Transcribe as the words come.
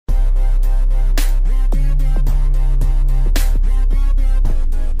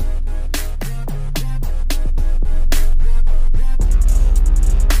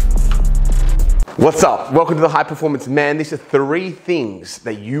What's up? Welcome to the High Performance Man. These are 3 things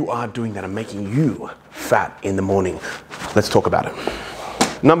that you are doing that are making you fat in the morning. Let's talk about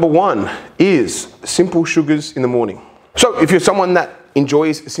it. Number 1 is simple sugars in the morning. So if you're someone that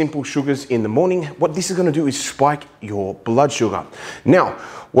enjoys simple sugars in the morning, what this is going to do is spike your blood sugar. Now,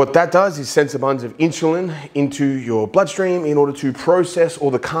 what that does is send some bunch of insulin into your bloodstream in order to process all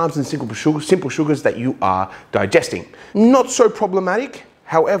the carbs and simple sugars that you are digesting. Not so problematic.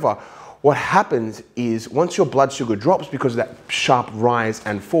 However, what happens is once your blood sugar drops because of that sharp rise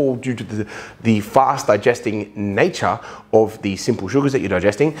and fall due to the fast digesting nature of the simple sugars that you're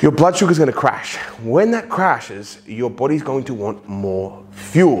digesting, your blood sugar is going to crash. When that crashes, your body's going to want more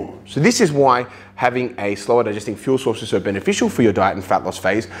fuel. So this is why having a slower digesting fuel source is so beneficial for your diet and fat loss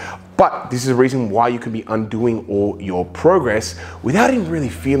phase. But this is a reason why you can be undoing all your progress without even really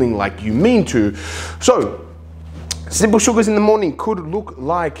feeling like you mean to. So simple sugars in the morning could look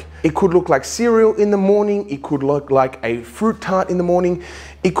like cereal in the morning. It could look like a fruit tart in the morning.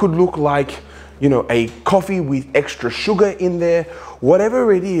 It could look like, a coffee with extra sugar in there.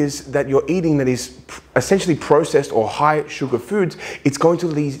 Whatever it is that you're eating that is essentially processed or high sugar foods, it's going to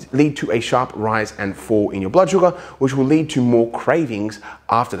lead to a sharp rise and fall in your blood sugar, which will lead to more cravings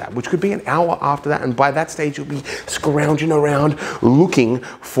after that, which could be an hour after that. And by that stage, you'll be scrounging around looking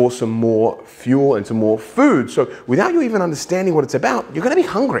for some more fuel and some more food. So without you even understanding what it's about, you're going to be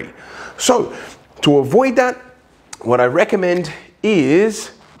hungry. So to avoid that, what I recommend is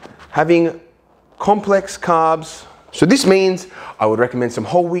having complex carbs. So this means I would recommend some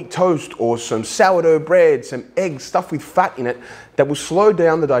whole wheat toast or some sourdough bread, some eggs stuffed with fat in it that will slow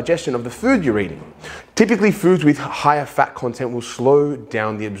down the digestion of the food you're eating. Typically, foods with higher fat content will slow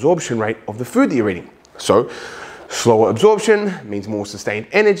down the absorption rate of the food that you're eating. So slower absorption means more sustained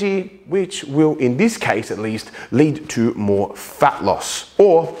energy, which will, in this case at least, lead to more fat loss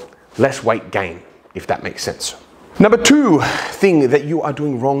or less weight gain, if that makes sense. Number 2 thing that you are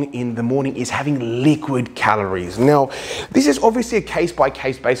doing wrong in the morning is having liquid calories. Now, this is obviously a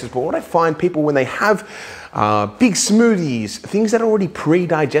case-by-case basis, but what I find people when they have big smoothies, things that are already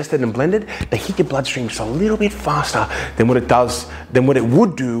pre-digested and blended, they hit your bloodstream just a little bit faster than what it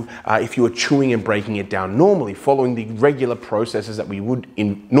would do if you were chewing and breaking it down normally, following the regular processes that we would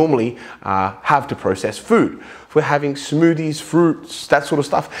normally have to process food. If we're having smoothies, fruits, that sort of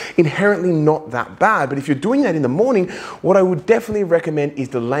stuff, inherently not that bad. But if you're doing that in the morning, what I would definitely recommend is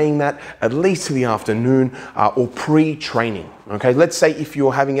delaying that at least to the afternoon or pre-training. Okay, let's say if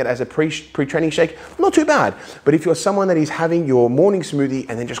you're having it as a pre-training shake, not too bad. But if you're someone that is having your morning smoothie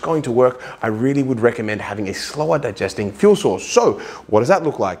and then just going to work, I really would recommend having a slower digesting fuel source. So what does that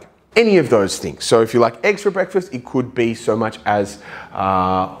look like? Any of those things. So if you like eggs for breakfast, it could be so much as,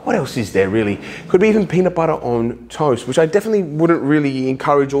 what else is there really? Could be even peanut butter on toast, which I definitely wouldn't really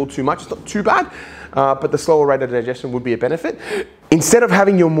encourage all too much. It's not too bad, but the slower rate of digestion would be a benefit. Instead of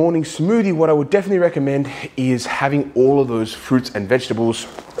having your morning smoothie, what I would definitely recommend is having all of those fruits and vegetables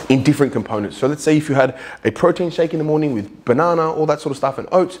in different components. So let's say if you had a protein shake in the morning with banana, all that sort of stuff, and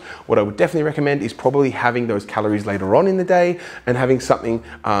oats, what I would definitely recommend is probably having those calories later on in the day and having something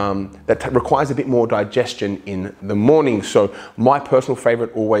that requires a bit more digestion in the morning. So my personal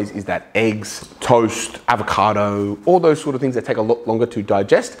favorite always is that eggs, toast, avocado, all those sort of things that take a lot longer to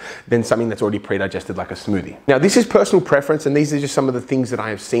digest than something that's already pre-digested like a smoothie. Now, this is personal preference, and these are just some of the things that I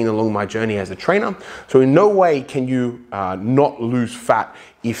have seen along my journey as a trainer. So in no way can you not lose fat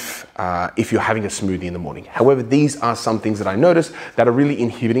if you're having a smoothie in the morning. However, these are some things that I notice that are really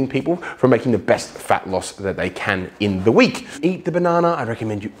inhibiting people from making the best fat loss that they can in the week. Eat the banana. I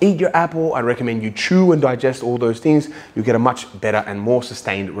recommend you eat your apple. I recommend you chew and digest all those things. You get a much better and more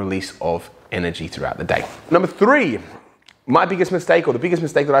sustained release of energy throughout the day. Number 3, my biggest mistake, or the biggest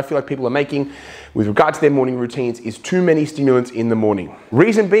mistake that I feel like people are making with regard to their morning routines, is too many stimulants in the morning.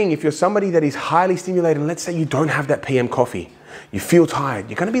 Reason being, if you're somebody that is highly stimulated, let's say you don't have that PM coffee, you feel tired,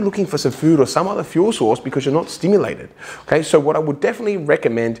 you're going to be looking for some food or some other fuel source because you're not stimulated. Okay, so what I would definitely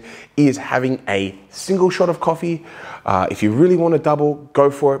recommend is having a single shot of coffee. If you really want to double, go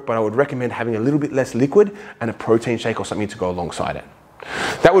for it, but I would recommend having a little bit less liquid and a protein shake or something to go alongside it.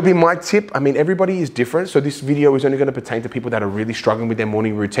 That would be my tip. I mean, everybody is different, so this video is only going to pertain to people that are really struggling with their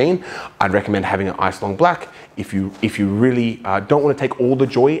morning routine. I'd recommend having an iced long black. If you really don't want to take all the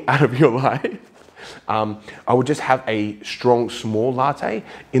joy out of your life, I would just have a strong small latte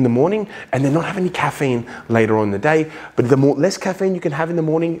in the morning and then not have any caffeine later on in the day. But the less caffeine you can have in the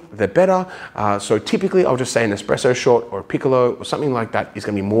morning, the better. So typically I'll just say an espresso shot or a piccolo or something like that is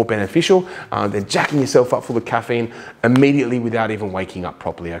going to be more beneficial than jacking yourself up full of caffeine immediately without even waking up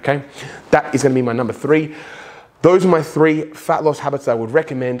properly, okay? That is going to be my number 3. Those are my 3 fat loss habits that I would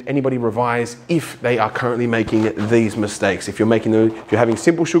recommend anybody revise if they are currently making these mistakes. If you're having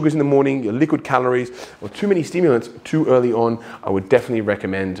simple sugars in the morning, your liquid calories, or too many stimulants too early on, I would definitely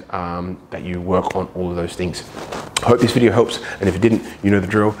recommend that you work on all of those things. I hope this video helps, and if it didn't, you know the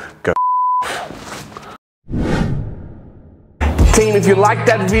drill, go. Team, if you liked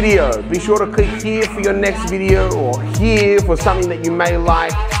that video, be sure to click here for your next video or here for something that you may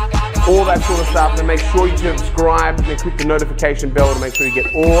like. All that sort of stuff, and make sure you subscribe and click the notification bell to make sure you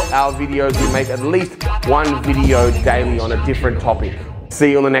get all our videos. We make at least 1 video daily on a different topic. See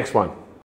you on the next one.